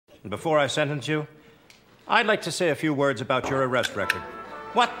And before I sentence you, I'd like to say a few words about your arrest record.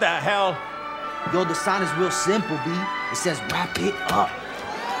 What the hell? Yo, the sign is real simple, B. It says wrap it up.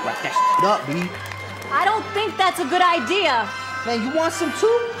 Wrap that shit up, B. I don't think that's a good idea. Man, you want some too?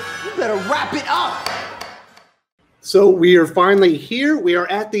 You better wrap it up. So we are finally here. We are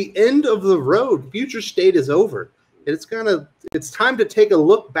at the end of the road. Future State is over. It's time to take a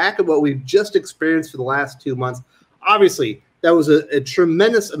look back at what we've just experienced for the last 2 months. Obviously, that was a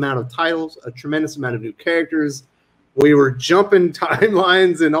tremendous amount of titles, a tremendous amount of new characters. We were jumping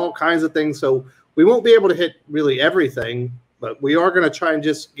timelines and all kinds of things, so we won't be able to hit really everything, but we are going to try and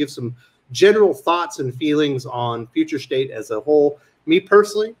just give some general thoughts and feelings on Future State as a whole. Me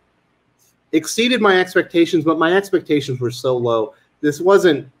personally, exceeded my expectations, but my expectations were so low. This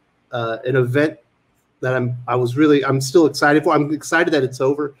wasn't an event that I'm still excited for. I'm excited that it's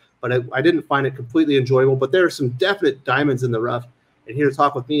over, but I didn't find it completely enjoyable. But there are some definite diamonds in the rough. And here to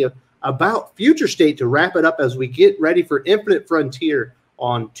talk with me about Future State to wrap it up as we get ready for Infinite Frontier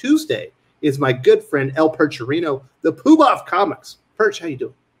on Tuesday is my good friend El Percherino, the Poobah of Comics. Perch, how you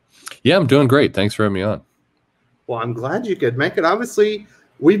doing? Yeah, I'm doing great. Thanks for having me on. Well, I'm glad you could make it. Obviously,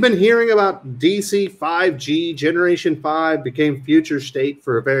 we've been hearing about DC 5G, Generation 5 became Future State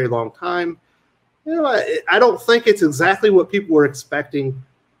for a very long time. You know, I don't think it's exactly what people were expecting.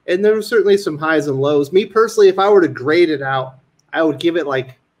 And there were certainly some highs and lows. Me personally, if I were to grade it out, I would give it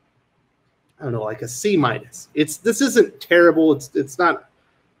like, I don't know, like a C minus. This isn't terrible. It's not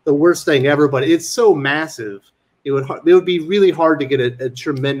the worst thing ever, but it's so massive. It would be really hard to get a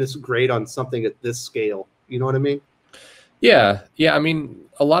tremendous grade on something at this scale. You know what I mean? Yeah. I mean,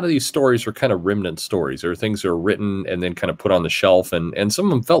 a lot of these stories are kind of remnant stories. There are things that are written and then kind of put on the shelf, and some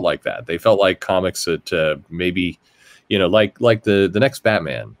of them felt like that. They felt like comics that maybe, you know, like the next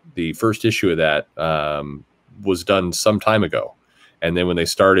Batman. The first issue of that was done some time ago, and then when they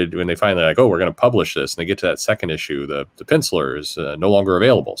finally like, oh, we're going to publish this, and they get to that second issue, the penciler is no longer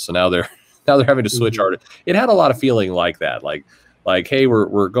available. So now they're having to switch art. It had a lot of feeling like that, like hey,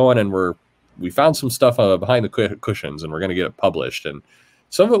 we're going and we found some stuff behind the cushions, and we're going to get it published. And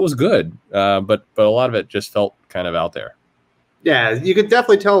some of it was good, but a lot of it just felt kind of out there. Yeah, you could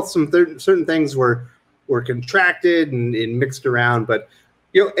definitely tell some certain things were contracted and mixed around. But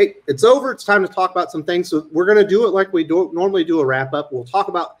you know, it's over. It's time to talk about some things. So we're going to do it like we normally do a wrap up. We'll talk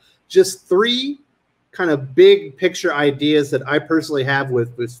about just 3 kind of big picture ideas that I personally have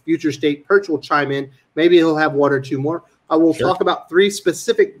with Future State. Perch will chime in. Maybe he'll have 1 or 2 more. I will talk about 3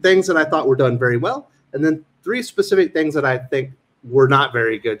 specific things that I thought were done very well, and then 3 specific things that I think were not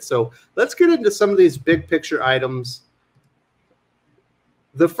very good. So let's get into some of these big picture items.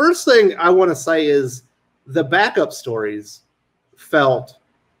 The first thing I want to say is the backup stories felt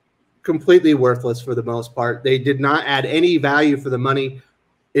completely worthless for the most part. They did not add any value for the money.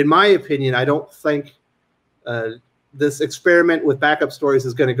 In my opinion, I don't think this experiment with backup stories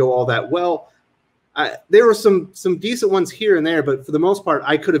is going to go all that well. There were some decent ones here and there, but for the most part,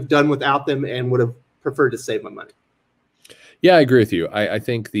 I could have done without them and would have preferred to save my money. Yeah, I agree with you. I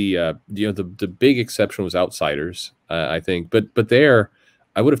think the big exception was Outsiders. I think, but there,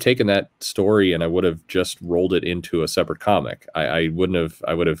 I would have taken that story and I would have just rolled it into a separate comic. I would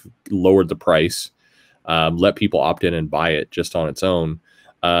have lowered the price, let people opt in and buy it just on its own.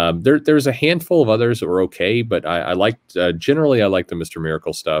 There's a handful of others that were okay, but I liked generally I liked the Mr.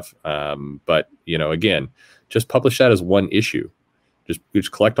 Miracle stuff. But you know, again, just publish that as 1 issue.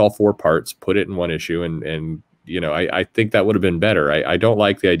 Just collect all 4 parts, put it in 1 issue, and you know, I think that would have been better. I don't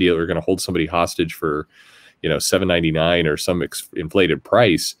like the idea that we're going to hold somebody hostage for, you know, $7.99 or some inflated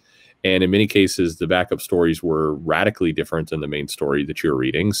price. And in many cases, the backup stories were radically different than the main story that you're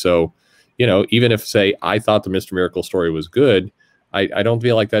reading. So, you know, even if, say, I thought the Mr. Miracle story was good, I don't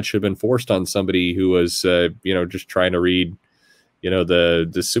feel like that should have been forced on somebody who was, you know, just trying to read, you know,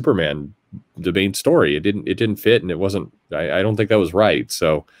 the Superman, the main story. It didn't fit, and it wasn't. I don't think that was right.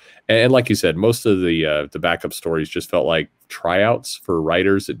 So, and like you said, most of the backup stories just felt like tryouts for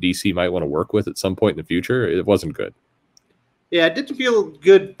writers that DC might want to work with at some point in the future. It wasn't good. Yeah, it didn't feel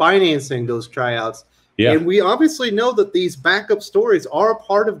good financing those tryouts. Yeah. And we obviously know that these backup stories are a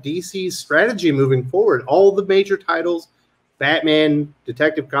part of DC's strategy moving forward. All the major titles, Batman,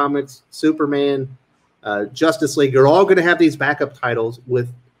 Detective Comics, Superman, Justice League, are all going to have these backup titles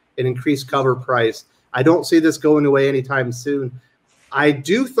with an increased cover price. I don't see this going away anytime soon. I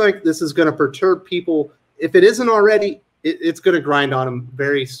do think this is going to perturb people. If it isn't already, it's going to grind on them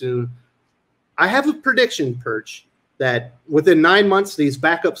very soon. I have a prediction, Perch, that within 9 months, these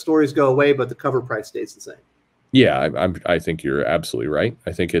backup stories go away, but the cover price stays the same. Yeah, I think you're absolutely right.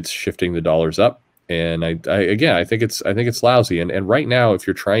 I think it's shifting the dollars up. And again, I think it's lousy. And right now, if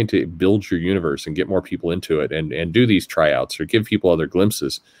you're trying to build your universe and get more people into it and do these tryouts or give people other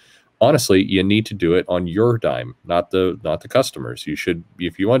glimpses, honestly, you need to do it on your dime, not the customers. You should,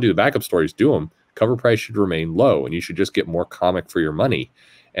 if you want to do the backup stories, do them. Cover price should remain low, and you should just get more comic for your money.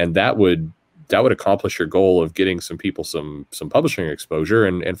 And that would accomplish your goal of getting some people some publishing exposure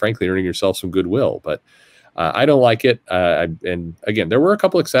and frankly earning yourself some goodwill. But I don't like it. And again, there were a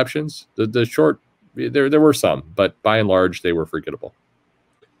couple exceptions. The short, there were some, but by and large, they were forgettable.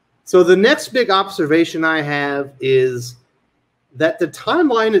 So the next big observation I have is that the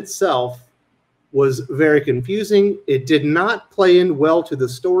timeline itself was very confusing. It did not play in well to the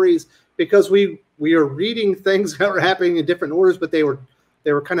stories because we are reading things that were happening in different orders, but they were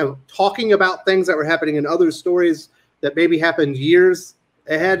kind of talking about things that were happening in other stories that maybe happened years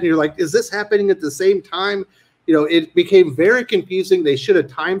ahead. And you're like, is this happening at the same time? You know, it became very confusing. They should have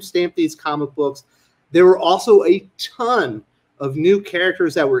time-stamped these comic books. There were also a ton of new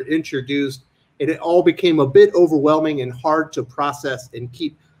characters that were introduced, and it all became a bit overwhelming and hard to process and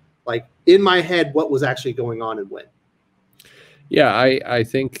keep like in my head what was actually going on and when. Yeah, I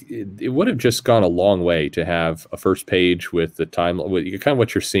think it would have just gone a long way to have a first page with the time, with kind of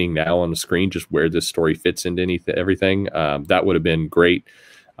what you're seeing now on the screen, just where this story fits into everything. That would have been great.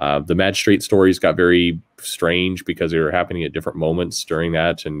 The magistrate stories got very strange because they were happening at different moments during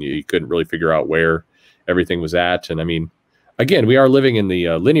that, and you couldn't really figure out where everything was at. And I mean, again, we are living in the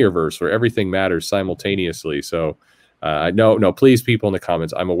linear verse where everything matters simultaneously. So no, please, people in the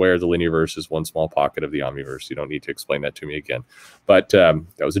comments, I'm aware the linear verse is one small pocket of the omniverse. You don't need to explain that to me again. But that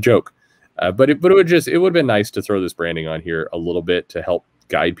was a joke. But it would have been nice to throw this branding on here a little bit to help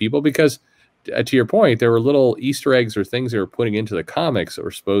guide people, because to your point, there were little Easter eggs or things they were putting into the comics that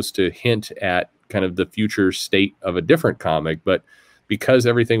were supposed to hint at kind of the future state of a different comic. But because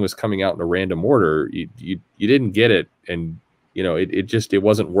everything was coming out in a random order, you didn't get it. And, you know, it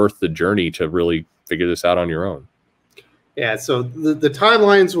wasn't worth the journey to really figure this out on your own. Yeah, so the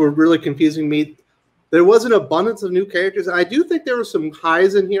timelines were really confusing me. There was an abundance of new characters. I do think there were some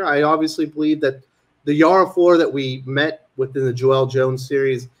highs in here. I obviously believe that the Yara Flor that we met within the Joelle Jones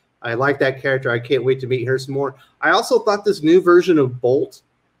series, I like that character. I can't wait to meet her some more. I also thought this new version of Bolt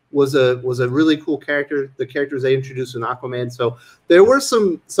was a really cool character. The characters they introduced in Aquaman. So there were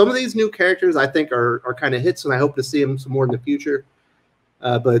some of these new characters I think are kind of hits, and I hope to see them some more in the future.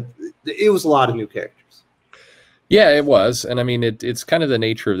 But it was a lot of new characters. Yeah, it was, and I mean it's kind of the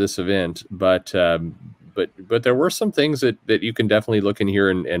nature of this event, but there were some things that you can definitely look in here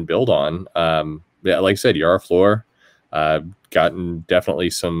and build on. Yeah, like I said, Yara Flor gotten definitely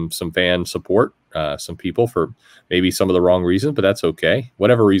some fan support, some people for maybe some of the wrong reasons, but that's okay.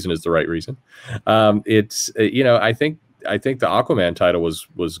 Whatever reason is the right reason. It's you know, I think the Aquaman title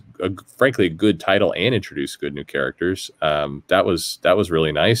was frankly a good title and introduced good new characters. That was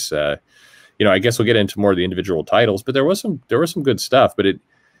really nice. You know, I guess we'll get into more of the individual titles, but there was some good stuff. But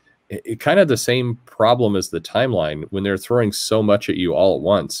it kind of the same problem as the timeline when they're throwing so much at you all at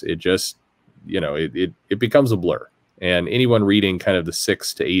once. It just, you know, it becomes a blur. And anyone reading kind of the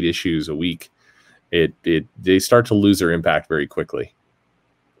 6 to 8 issues a week, they start to lose their impact very quickly.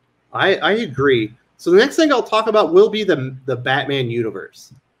 I agree. So the next thing I'll talk about will be the Batman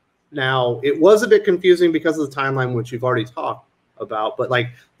universe. Now, it was a bit confusing because of the timeline, which you've already talked about, but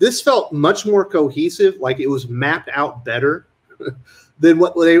like this felt much more cohesive. Like it was mapped out better than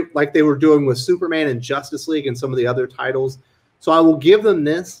what they were doing with Superman and Justice League and some of the other titles. So I will give them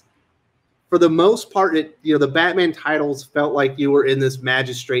this. For the most part, the Batman titles felt like you were in this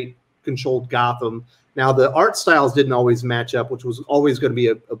magistrate controlled Gotham. Now the art styles didn't always match up, which was always going to be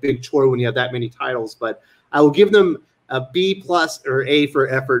a big chore when you have that many titles, but I will give them a B+ or A for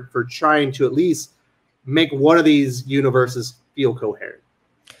effort for trying to at least make one of these universes feel coherent.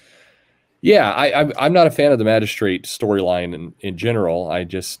 Yeah, I'm not a fan of the magistrate storyline in general. I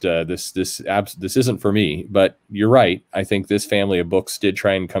just this isn't for me. But you're right. I think this family of books did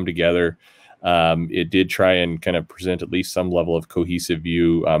try and come together. It did try and kind of present at least some level of cohesive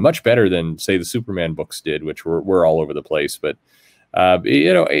view, much better than say the Superman books did, which were all over the place. But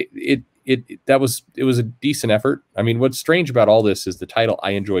you know, it was a decent effort. I mean, what's strange about all this is the title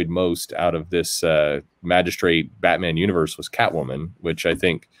I enjoyed most out of this magistrate Batman universe was Catwoman, which I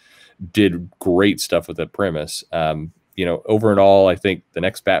think did great stuff with that premise. You know, over and all, I think the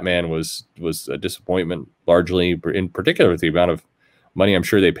next Batman was a disappointment, largely in particular with the amount of money I'm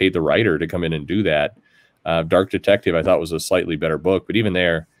sure they paid the writer to come in and do that. Dark Detective I thought was a slightly better book, but even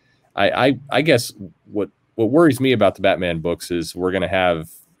there, I guess what worries me about the Batman books is we're going to have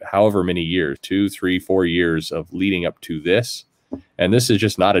however many years, 2, 3, 4 years of leading up to this. And this is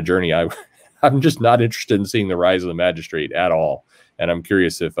just not a journey I I'm just not interested in seeing the rise of the Magistrate at all, and I'm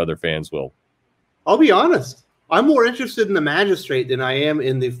curious if other fans will. I'll be honest. I'm more interested in the Magistrate than I am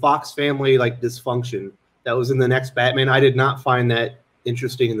in the Fox family like dysfunction that was in the next Batman. I did not find that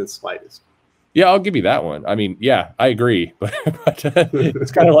interesting in the slightest. Yeah, I'll give you that one. I mean, yeah, I agree, but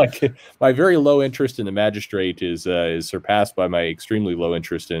it's kind of like my very low interest in the Magistrate is surpassed by my extremely low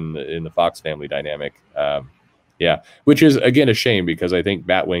interest in the Fox family dynamic. Yeah, which is again a shame because I think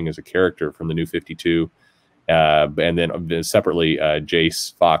Batwing is a character from the New 52, and then separately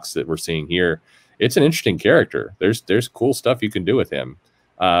Jace Fox that we're seeing here. It's an interesting character. There's cool stuff you can do with him.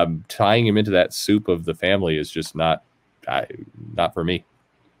 Tying him into that soup of the family is just not for me.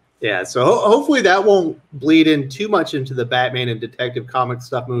 Yeah, so hopefully that won't bleed in too much into the Batman and Detective Comics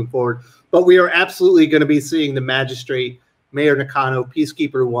stuff moving forward. But we are absolutely going to be seeing the Magistrate, Mayor Nakano,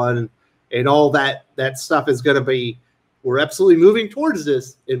 Peacekeeper 1, and all that stuff is going to be. We're absolutely moving towards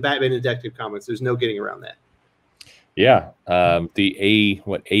this in Batman and Detective Comics. There's no getting around that. Yeah, the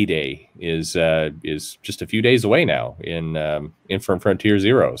A Day is just a few days away now in from Frontier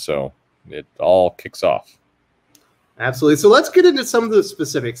Zero, so it all kicks off. Absolutely. So let's get into some of the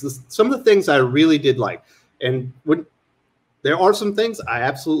specifics. Some of the things I really did like, and there are some things I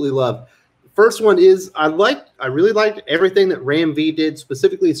absolutely love. First one is I really liked everything that Ram V did,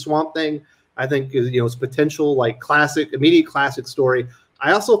 specifically Swamp Thing. I think his potential like immediate classic story.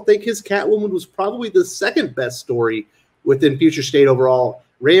 I also think his Catwoman was probably the second best story within Future State overall.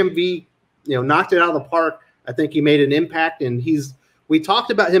 Ram V, knocked it out of the park. I think he made an impact, and we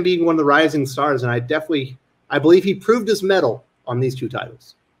talked about him being one of the rising stars, and I believe he proved his mettle on these two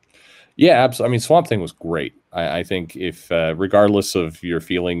titles. Yeah, absolutely. I mean, Swamp Thing was great. I think if regardless of your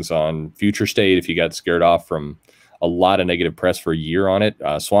feelings on Future State, if you got scared off from a lot of negative press for a year on it,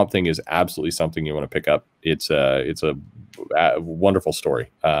 Swamp Thing is absolutely something you want to pick up. It's a wonderful story.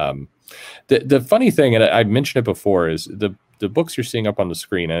 The funny thing, and I mentioned it before, is the books you're seeing up on the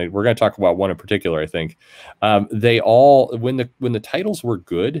screen, and we're going to talk about one in particular. I think they all, when the titles were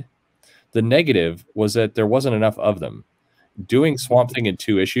good, the negative was that there wasn't enough of them. Doing Swamp Thing in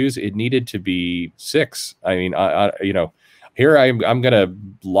 2 issues, it needed to be 6. I mean, here I'm going to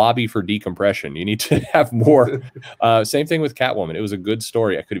lobby for decompression. You need to have more. Same thing with Catwoman. It was a good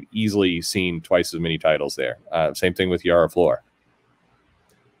story. I could have easily seen twice as many titles there. Same thing with Yara Flor.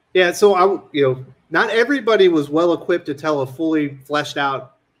 Yeah, so not everybody was well equipped to tell a fully fleshed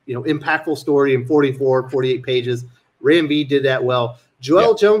out, impactful story in 44, 48 pages. Ram V did that well.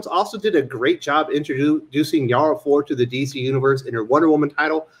 Joelle Jones also did a great job introducing Yara Flor to the DC universe in her Wonder Woman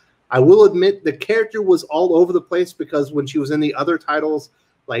title. I will admit the character was all over the place because when she was in the other titles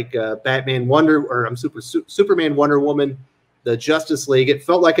like Superman, Wonder Woman, the Justice League, it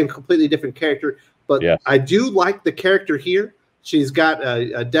felt like a completely different character. But I do like the character here. She's got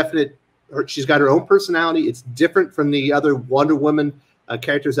she's got her own personality. It's different from the other Wonder Woman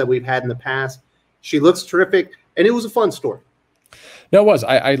characters that we've had in the past. She looks terrific, and it was a fun story. No, it was.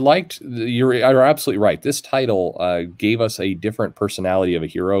 I liked. You're absolutely right. This title gave us a different personality of a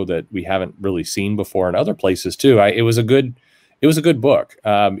hero that we haven't really seen before in other places too. It was a good book.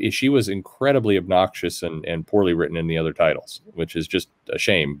 She was incredibly obnoxious and poorly written in the other titles, which is just a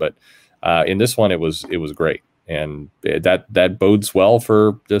shame. But in this one, it was great, and that bodes well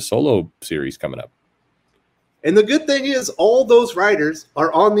for the solo series coming up. And the good thing is, all those writers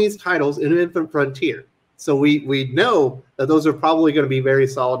are on these titles in Infinite Frontier. So we know that those are probably going to be very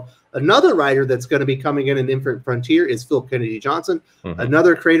solid. Another writer that's going to be coming in Infinite Frontier is Phil Kennedy Johnson,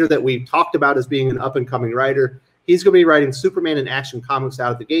 another creator that we've talked about as being an up-and-coming writer. He's going to be writing Superman and Action Comics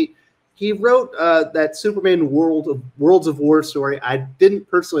out of the gate. He wrote that Superman Worlds of War story. I didn't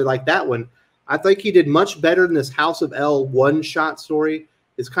personally like that one. I think he did much better than this House of L one-shot story.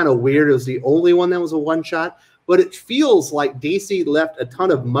 It's kind of weird. It was the only one that was a one-shot. But it feels like DC left a ton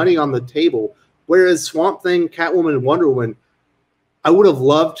of money on the table. Whereas Swamp Thing, Catwoman, and Wonder Woman, I would have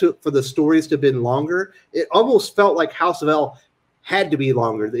loved for the stories to have been longer. It almost felt like House of L had to be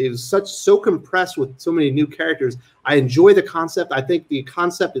longer. It was so compressed with so many new characters. I enjoy the concept. I think the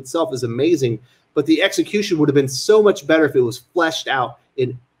concept itself is amazing, but the execution would have been so much better if it was fleshed out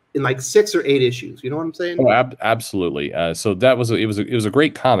in like 6 or 8 issues. You know what I'm saying? Oh, absolutely. So that was it was a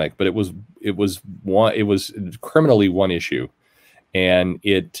great comic, but it was criminally one issue, and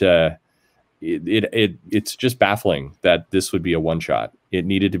it's just baffling that this would be a one shot. It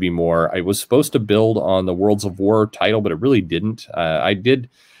needed to be more. I was supposed to build on the Worlds of War title, but it really didn't. I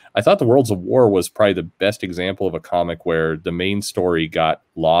thought the Worlds of War was probably the best example of a comic where the main story got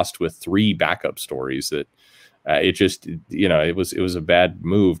lost with 3 backup stories that it just, it was a bad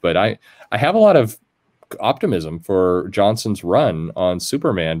move. But I have a lot of optimism for Johnson's run on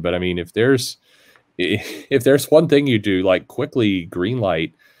Superman. But I mean, if there's one thing you do, like quickly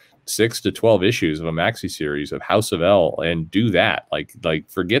greenlight 6 to 12 issues of a maxi series of House of L and do that. Like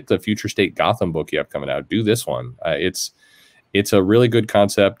forget the Future State Gotham book you have coming out. Do this one. It's a really good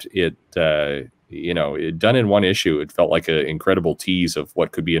concept. It done in one issue, it felt like an incredible tease of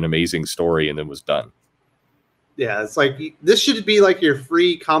what could be an amazing story, and then was done. Yeah, it's like this should be like your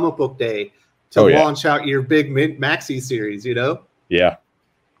free comic book day to launch out your big maxi series, you know? Yeah.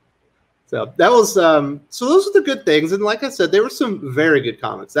 So that was so those are the good things. And like I said, there were some very good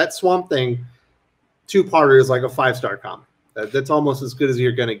comics. That Swamp Thing 2-parter is like a 5-star comic. That's almost as good as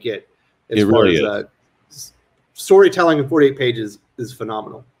you're going to get. As far as storytelling in 48 pages is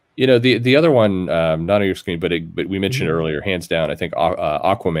phenomenal. You know, the other one, not on your screen, but we mentioned earlier, hands down, I think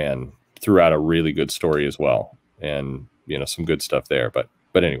Aquaman threw out a really good story as well. And, you know, some good stuff there.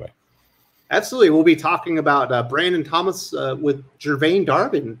 But anyway. Absolutely. We'll be talking about Brandon Thomas with Jervain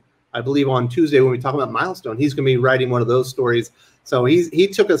Darvin, I believe, on Tuesday when we talk about Milestone. He's going to be writing one of those stories. So he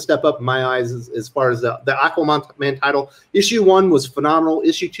took a step up in my eyes as far as the Aquaman title. Issue 1 was phenomenal.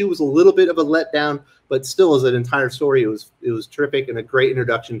 Issue 2 was a little bit of a letdown, but still as an entire story, it was terrific and a great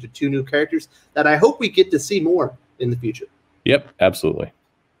introduction to 2 new characters that I hope we get to see more in the future. Yep, absolutely.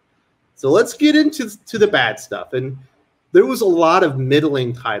 So let's get into the bad stuff. And there was a lot of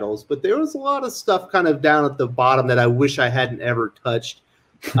middling titles, but there was a lot of stuff kind of down at the bottom that I wish I hadn't ever touched.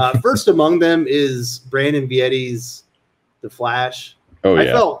 First among them is Brandon Vietti's The Flash. Oh, yeah. I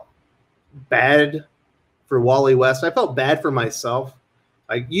felt bad for Wally West. I felt bad for myself.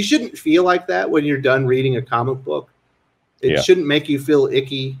 Like, you shouldn't feel like that when you're done reading a comic book. It shouldn't make you feel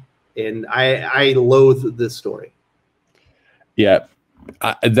icky. And I loathe this story. Yeah,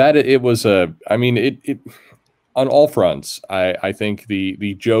 it was on all fronts. I think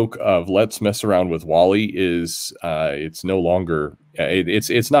the joke of let's mess around with Wally is it's no longer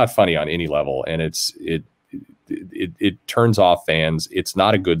it's not funny on any level, and it turns off fans. It's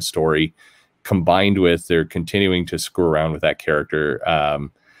not a good story. Combined with they're continuing to screw around with that character,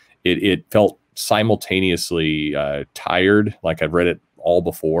 it felt simultaneously tired, like I've read it all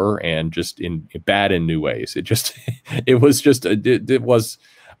before, and just bad in new ways. I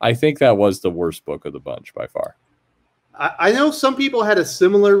think that was the worst book of the bunch by far. I know some people had a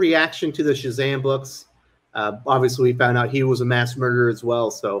similar reaction to the Shazam books. Obviously, we found out he was a mass murderer as well.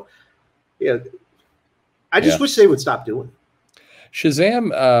 So, yeah, I just wish they would stop doing it.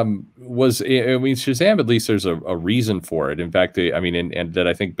 Shazam Shazam, at least there's a reason for it. In fact, and that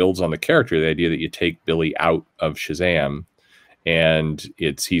I think builds on the character, the idea that you take Billy out of Shazam and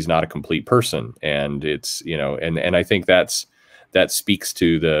he's not a complete person. And it's, and I think that speaks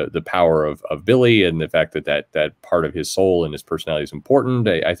to the power of Billy, and the fact that part of his soul and his personality is important.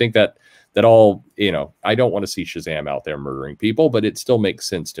 I think that all, I don't want to see Shazam out there murdering people, but it still makes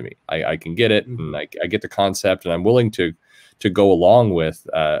sense to me. I can get it, and I get the concept, and I'm willing to go along with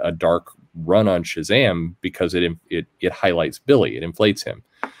a dark run on Shazam because it highlights Billy, it inflates him.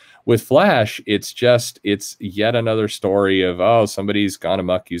 With Flash, it's yet another story of, oh, somebody's gone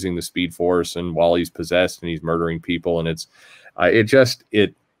amok using the Speed Force, and Wally's possessed and he's murdering people, and it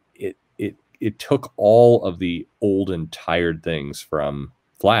took all of the old and tired things from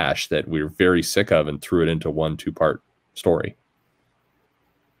Flash that we're very sick of and threw it into 1-2-part story.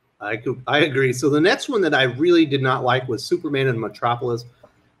 I agree. So the next one that I really did not like was Superman of Metropolis.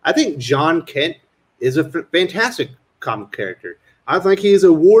 I think Jon Kent is a fantastic comic character. I think he is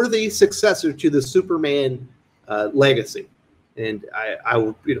a worthy successor to the Superman legacy. And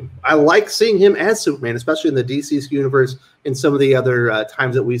I like seeing him as Superman, especially in the DC's universe and some of the other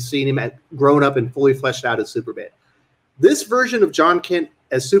times that we've seen him grown up and fully fleshed out as Superman. This version of Jon Kent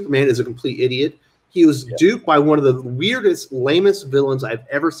as Superman is a complete idiot. He was duped by one of the weirdest, lamest villains I've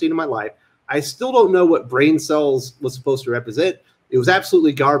ever seen in my life. I still don't know what brain cells was supposed to represent. It was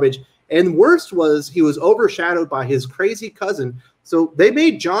absolutely garbage. And worst was he was overshadowed by his crazy cousin. So they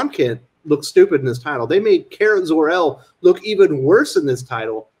made Jon Kent look stupid in this title. They made Kara Zor-El look even worse in this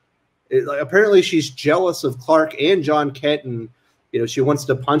title. Apparently she's jealous of Clark and Jon Kent, and she wants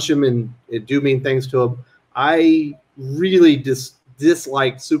to punch him and do mean things to him. I really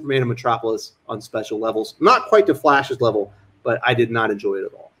disliked Superman of Metropolis on special levels. Not quite to Flash's level, but I did not enjoy it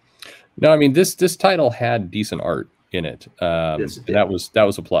at all. No, I mean, this title had decent art in it. Yes, it did. That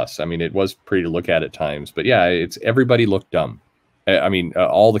was a plus. I mean, it was pretty to look at times, but yeah, everybody looked dumb. I mean,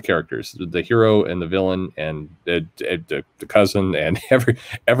 all the characters, the hero and the villain and the cousin, and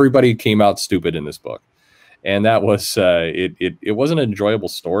everybody came out stupid in this book. And that was it wasn't an enjoyable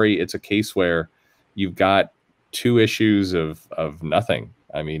story. It's a case where you've got 2 issues of nothing.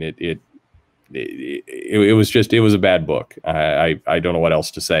 I mean, it was a bad book. I don't know what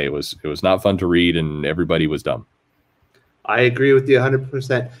else to say. It was not fun to read, and everybody was dumb. I agree with you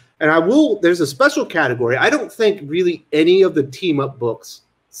 100%. And there's a special category. I don't think really any of the team up books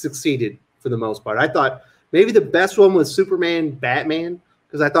succeeded for the most part. I thought maybe the best one was Superman, Batman,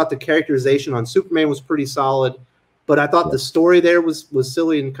 because I thought the characterization on Superman was pretty solid, but I thought the story there was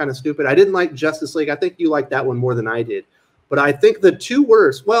silly and kind of stupid. I didn't like Justice League. I think you liked that one more than I did. But I think the two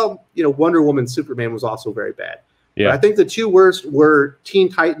worst, well, Wonder Woman, Superman was also very bad. Yeah. But I think the two worst were Teen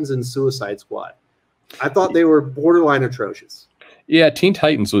Titans and Suicide Squad. I thought they were borderline atrocious. Yeah, Teen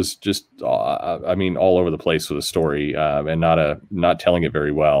Titans was just, I mean, all over the place with the story and not telling it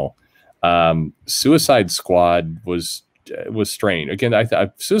very well. Suicide Squad was strange.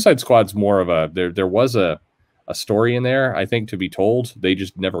 Again, Suicide Squad's more of a there was a story in there, I think, to be told. They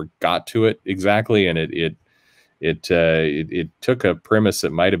just never got to it exactly, and it took a premise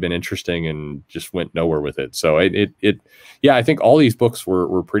that might have been interesting and just went nowhere with it. So yeah, I think all these books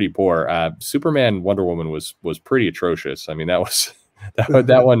were pretty poor. Superman, Wonder Woman was pretty atrocious. I mean, that was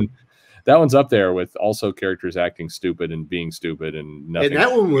that one's up there with also characters acting stupid and being stupid and nothing. And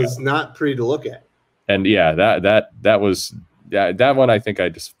that one was not pretty to look at. And yeah, that one I think I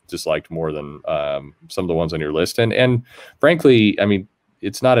just disliked more than some of the ones on your list. And frankly, I mean,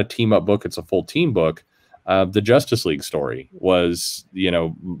 it's not a team up book; it's a full team book. The Justice League story was,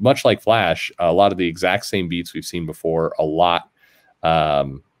 much like Flash, a lot of the exact same beats we've seen before, a lot,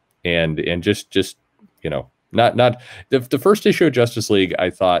 and just not the first issue of Justice League I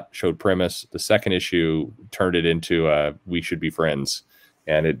thought showed premise. The second issue turned it into we should be friends,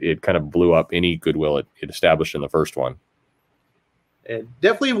 and it kind of blew up any goodwill it established in the first one. And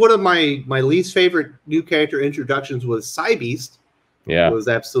definitely one of my least favorite new character introductions was Cybeast. Yeah, it was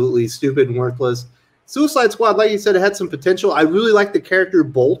absolutely stupid and worthless. Suicide Squad, like you said, it had some potential. I really like the character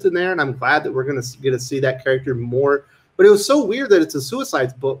Bolt in there, and I'm glad that we're going to get to see that character more. But it was so weird that it's a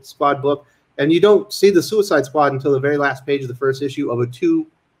Suicide Squad book, and you don't see the Suicide Squad until the very last page of the first issue of a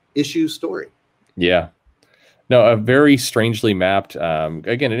 2-issue story. Yeah. No, a very strangely mapped,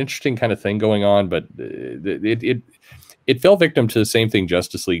 again, an interesting kind of thing going on, but it fell victim to the same thing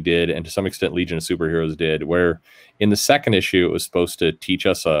Justice League did, and to some extent Legion of Superheroes did, where in the second issue it was supposed to teach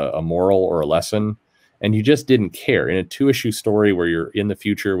us a moral or a lesson, and you just didn't care. In a 2-issue story where you're in the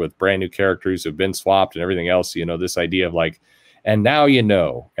future with brand new characters who've been swapped and everything else, this idea of like, and now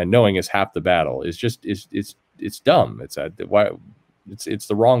and knowing is half the battle is just it's dumb. It's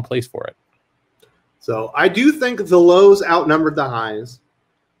the wrong place for it. So I do think the lows outnumbered the highs,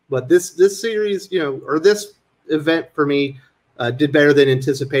 but this series, or this event for me did better than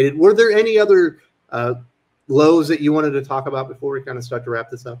anticipated. Were there any other lows that you wanted to talk about before we kind of start to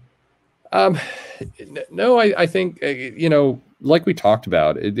wrap this up? No, I think, like we talked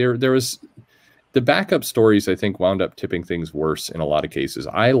about, there was the backup stories, I think, wound up tipping things worse in a lot of cases.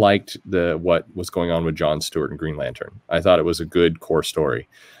 I liked what was going on with Jon Stewart and Green Lantern. I thought it was a good core story.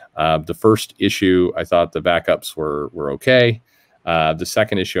 The first issue, I thought the backups were okay. The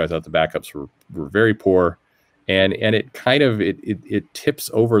second issue, I thought the backups were very poor. And it kind of it tips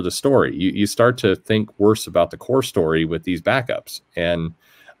over the story. You start to think worse about the core story with these backups. And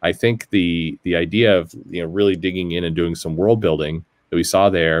I think the idea of really digging in and doing some world building that we saw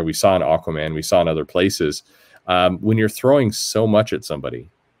there, we saw in Aquaman, we saw in other places. When you're throwing so much at somebody,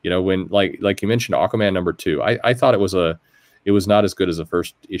 when like you mentioned Aquaman #2, I thought it was not as good as the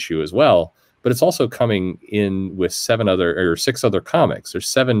first issue as well. But it's also coming in with 6 other comics. There's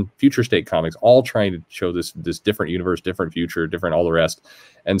 7 future state comics, all trying to show this different universe, different future, different all the rest.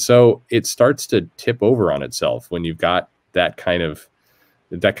 And so it starts to tip over on itself when you've got that kind of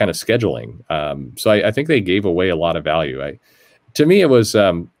scheduling. So I think they gave away a lot of value. To me, it was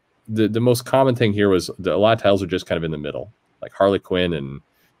the most common thing here was a lot of titles are just kind of in the middle, like Harley Quinn and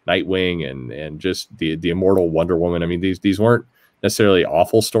Nightwing and just the immortal Wonder Woman. I mean, these weren't necessarily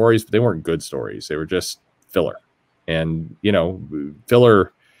awful stories, but they weren't good stories. They were just filler. And,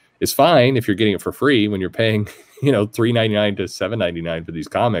 filler is fine if you're getting it for free. When you're paying, $3.99 to $7.99 for these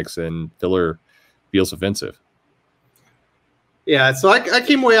comics, and filler feels offensive. Yeah, so I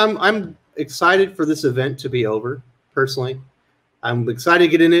came away, I'm excited for this event to be over, personally. I'm excited to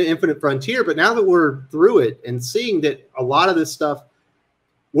get into Infinite Frontier, but now that we're through it and seeing that a lot of this stuff,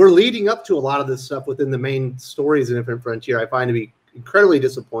 we're leading up to a lot of this stuff within the main stories in Infinite Frontier, I find to be incredibly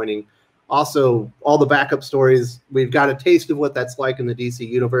disappointing. Also, all the backup stories, we've got a taste of what that's like in the DC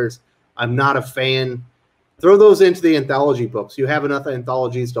universe. I'm not a fan. Throw those into the anthology books. You have enough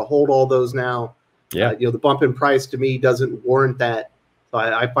anthologies to hold all those now. Yeah. The bump in price to me doesn't warrant that. So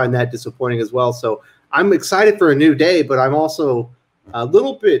I find that disappointing as well. So I'm excited for a new day, but I'm also a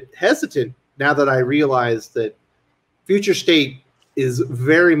little bit hesitant now that I realize that Future State is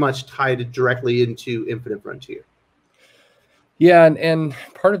very much tied directly into Infinite Frontier. Yeah, and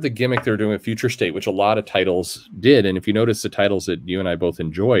part of the gimmick they're doing with Future State, which a lot of titles did, and if you notice the titles that you and I both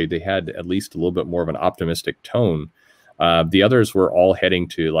enjoyed, they had at least a little bit more of an optimistic tone. The others were all heading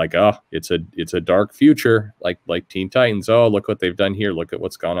to like, oh, it's a dark future, like Teen Titans. Oh, look what they've done here. Look at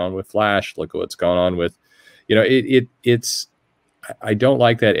what's gone on with Flash. Look at what's gone on with, you know, it's. I don't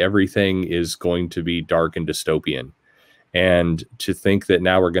like that everything is going to be dark and dystopian. And to think that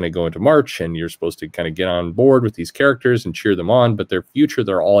now we're going to go into March and you're supposed to kind of get on board with these characters and cheer them on, but their future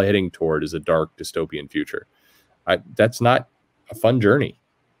they're all heading toward is a dark dystopian future. That's not a fun journey.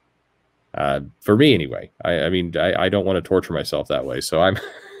 For me anyway. I mean, I don't want to torture myself that way. So I'm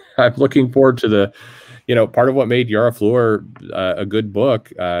looking forward to the, you know, part of what made Yara Flor a good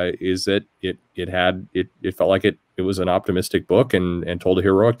book is that it felt like it was an optimistic book and told a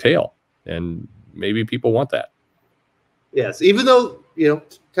heroic tale. And maybe people want that. Yes, even though, you know,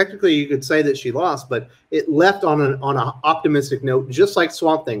 technically you could say that she lost, but it left on an optimistic note, just like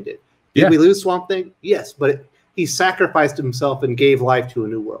Swamp Thing did. Did we lose Swamp Thing? Yes, but he sacrificed himself and gave life to a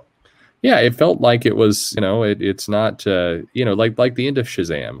new world. Yeah, it felt like it was, you know, it's not, you know, like the end of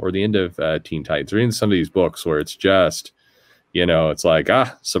Shazam or the end of Teen Titans or in some of these books where it's just, you know, it's like,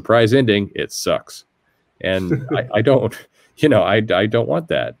 surprise ending, it sucks. And I don't, you know, I don't want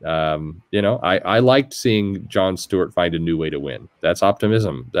that. You know, I liked seeing Jon Stewart find a new way to win. That's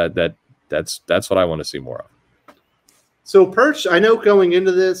optimism. That's what I want to see more of. So Perch, I know going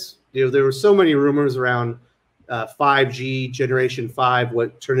into this, you know, there were so many rumors around 5G, Generation 5,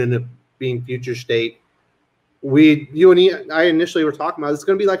 what turned into being Future State. You and I initially were talking about it's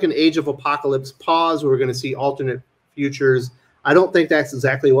going to be like an Age of Apocalypse pause where we're going to see alternate futures. I don't think that's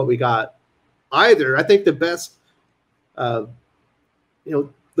exactly what we got either. I think the best, you know,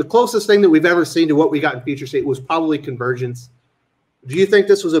 the closest thing that we've ever seen to what we got in Future State was probably Convergence. Do you think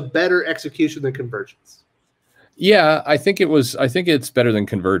this was a better execution than Convergence? Yeah, I think it's better than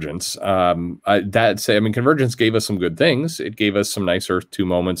Convergence. I mean, Convergence gave us some good things. It gave us some nice Earth 2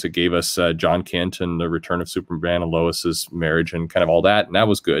 moments. It gave us John Kent and the return of Superman and Lois's marriage and kind of all that, and that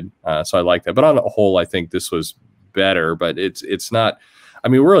was good. So I like that. But on the whole, I think this was better. But it's not. I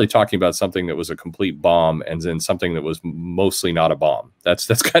mean, we're really talking about something that was a complete bomb, and then something that was mostly not a bomb. That's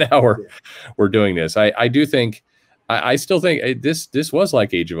kind of how we're doing this. I do think. I still think this was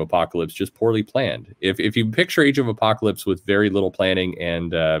like Age of Apocalypse, just poorly planned. If you picture Age of Apocalypse with very little planning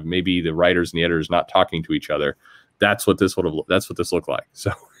and maybe the writers and the editors not talking to each other, that's what this looked like.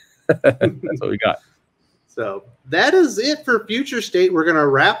 So that's what we got. So that is it for Future State. We're gonna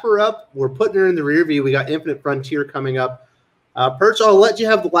wrap her up. We're putting her in the rear view. We got Infinite Frontier coming up. Perch, I'll let you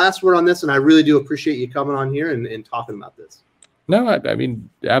have the last word on this, and I really do appreciate you coming on here and talking about this. No, I mean,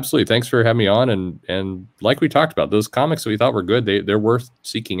 absolutely. Thanks for having me on. And like we talked about, those comics that we thought were good, they're worth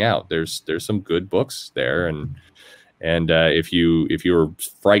seeking out. There's some good books there. And if you were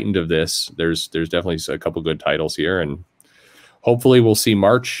frightened of this, there's definitely a couple good titles here. And hopefully we'll see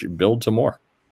March build to more.